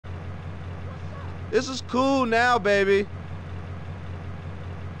This is cool now, baby.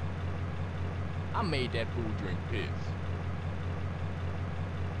 I made that fool drink piss.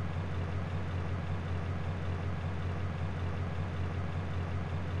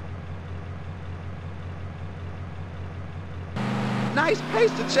 Nice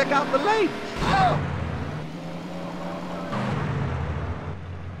pace to check out the ladies. Oh.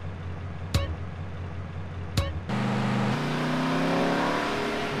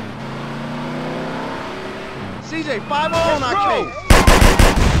 CJ, 5-0 on our case.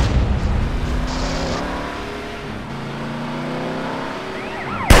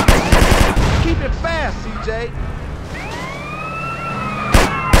 Keep it fast, CJ.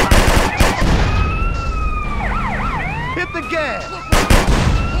 Hit the gas.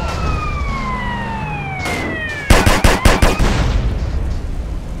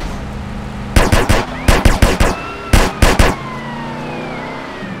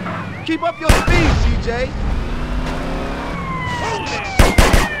 Keep up your speed, CJ.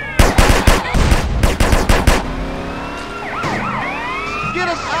 Get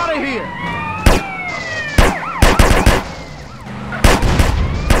us out of here.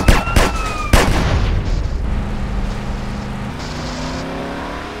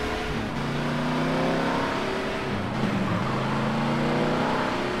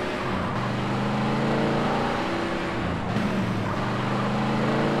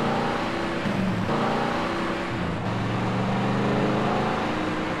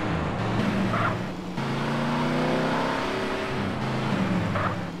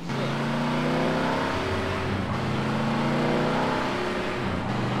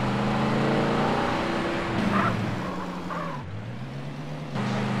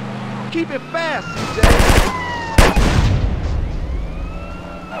 Keep it fast, CJ.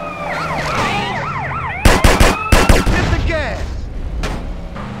 Hit the gas.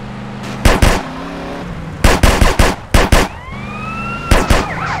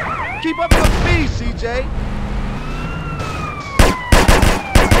 Keep up your speed, CJ.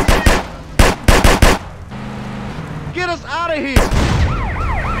 Get us out of here.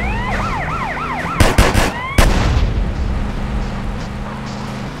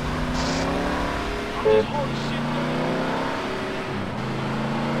 Holy shit.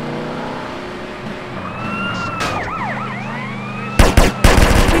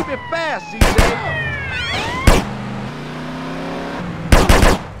 Keep it fast, CJ.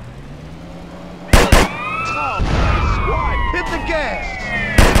 Oh, nice squad. Hit the gas.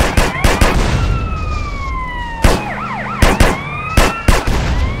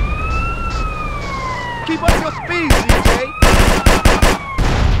 Keep up your speed, CJ.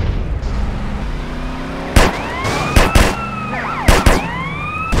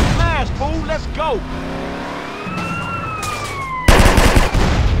 Let's go!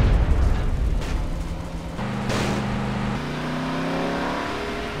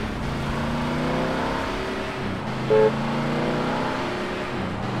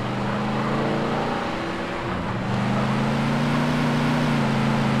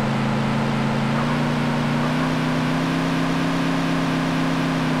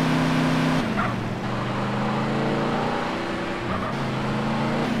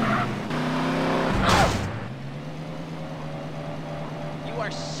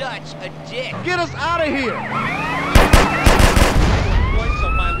 Such a dick. Get us out of here. Points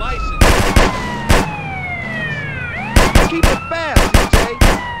on my license. Keep it fast, CJ.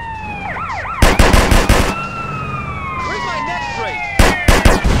 Where's my next race?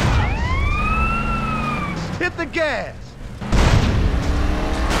 Hit the gas.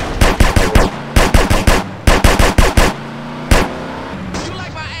 You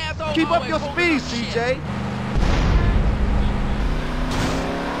like my asshole? Keep up your speed, CJ.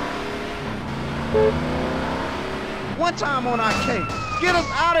 One time on our case. Get us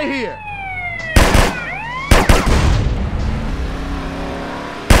out of here.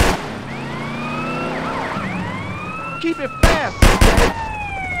 Keep it fast, CJ.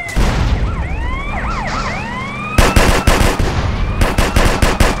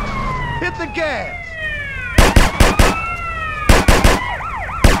 Hit the gas.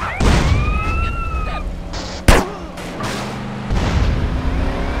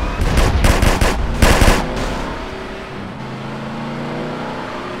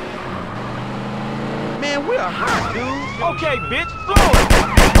 We are hot, dude. Okay, bitch, blow it.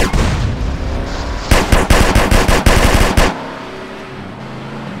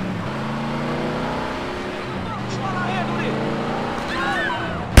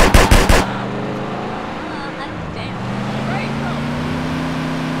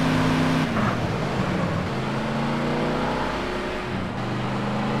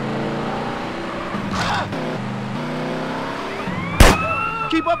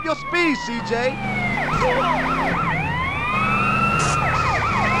 Keep up your speed, CJ.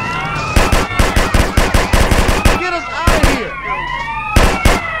 Get us out of here.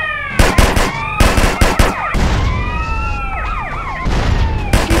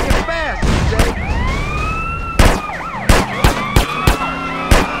 Keep it fast, CJ.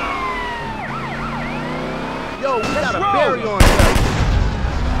 Yo, we got a berry on here.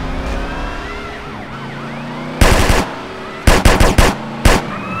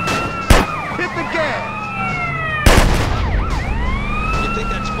 Hit the gas. You think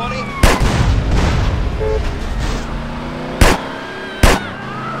that's funny?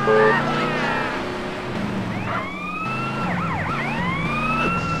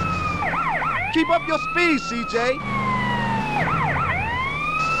 Keep up your speed, CJ.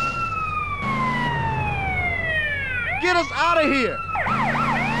 Get us out of here.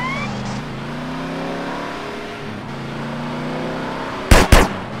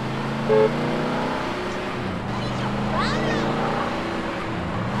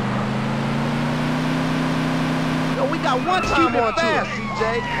 Yo, we got one time on fast,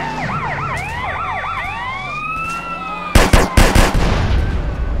 CJ.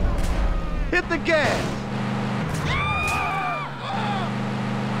 Hit the gas.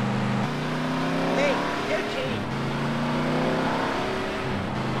 Hey, okay.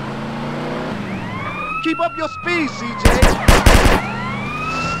 Keep up your speed, CJ.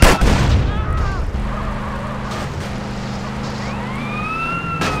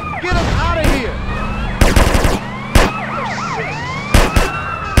 Get us out of here.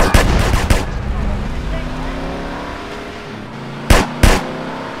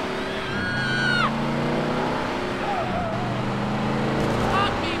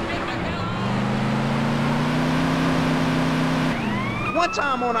 One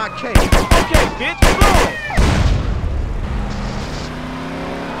time on our case. Okay, bitch, blow it.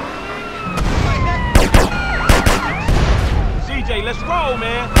 CJ, let's roll,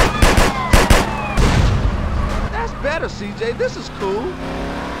 man. That's better, CJ. This is cool.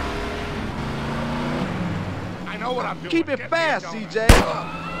 I know what I'm doing. Keep it Get fast, me a CJ.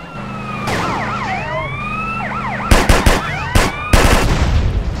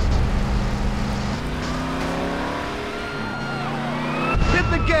 Hit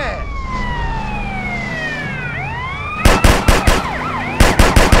the gas.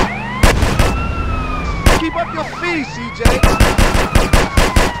 Keep up your speed, CJ.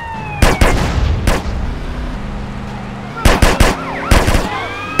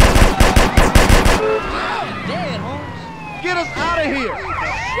 Dead, Holmes. Get us out of here.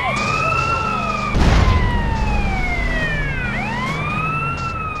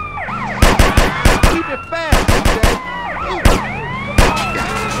 Keep it fast, CJ.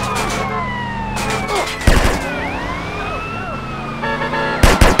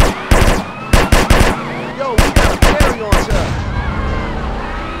 Yo, we got a carry on top.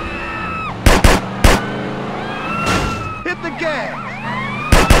 Hit the gas.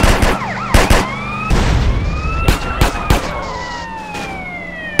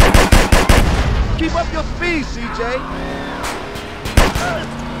 Keep up your speed, CJ.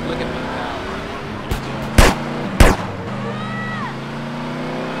 Look at me, pal.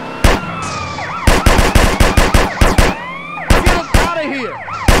 Get us out of here.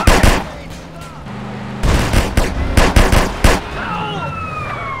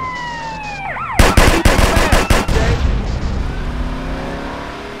 Keep it fast, CJ.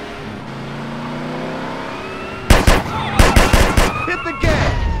 Hit the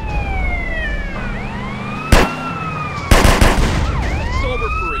gas. Sober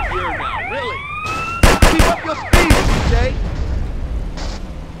for a year now, really? Keep up your speed, CJ.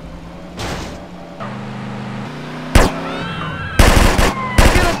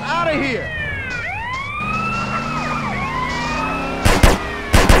 Get us out of here.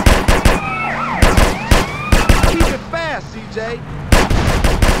 Keep it fast, CJ.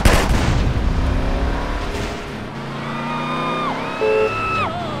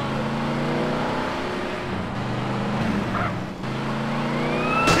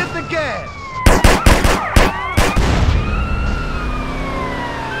 Hit the gas.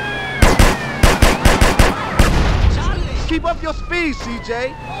 Keep up your speed,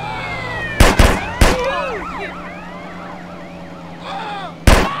 CJ.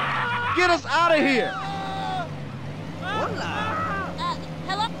 Get us out of here.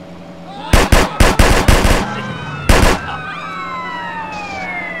 Hello?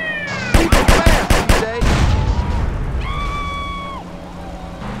 Keep it fast, CJ.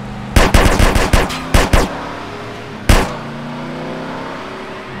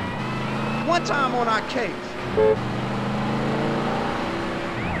 One time on our case.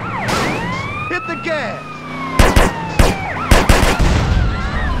 Hit the gas.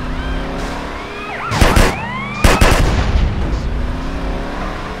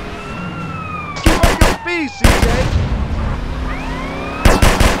 Keep up your speed, CJ.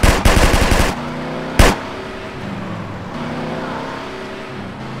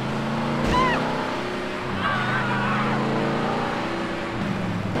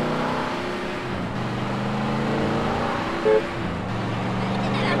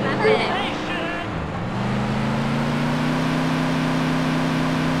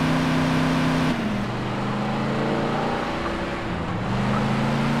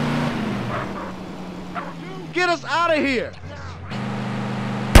 Get us out of here!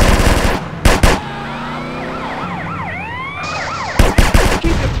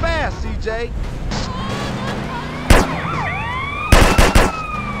 Keep it fast, CJ.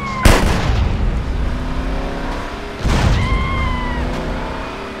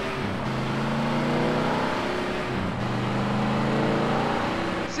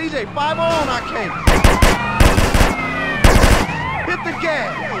 CJ, 5 on our case. Hit the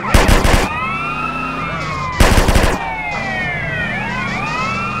gas.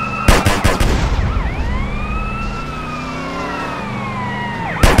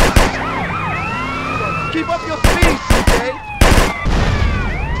 Keep up your speed, CJ.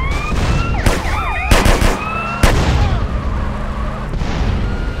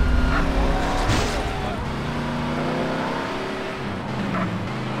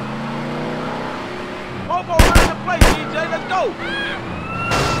 Hobo around the place, CJ. Let's go.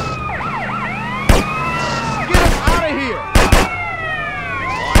 Get us out of here.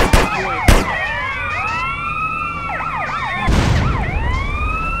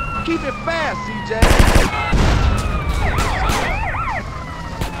 Keep it fast, CJ.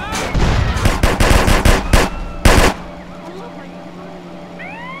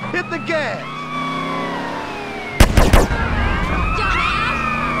 Hit the gas.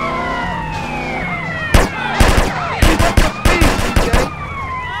 Keep up your speed, CJ.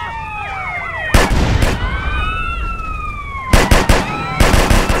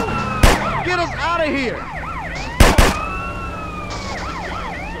 Get us out of here.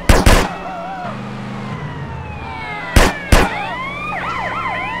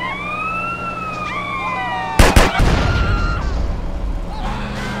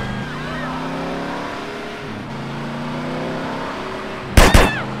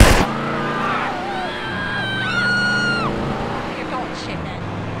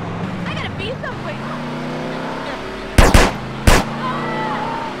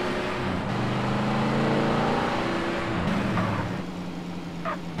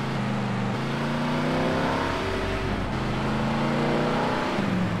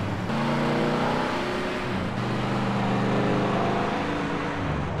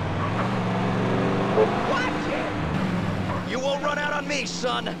 You won't run out on me,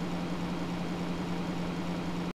 son.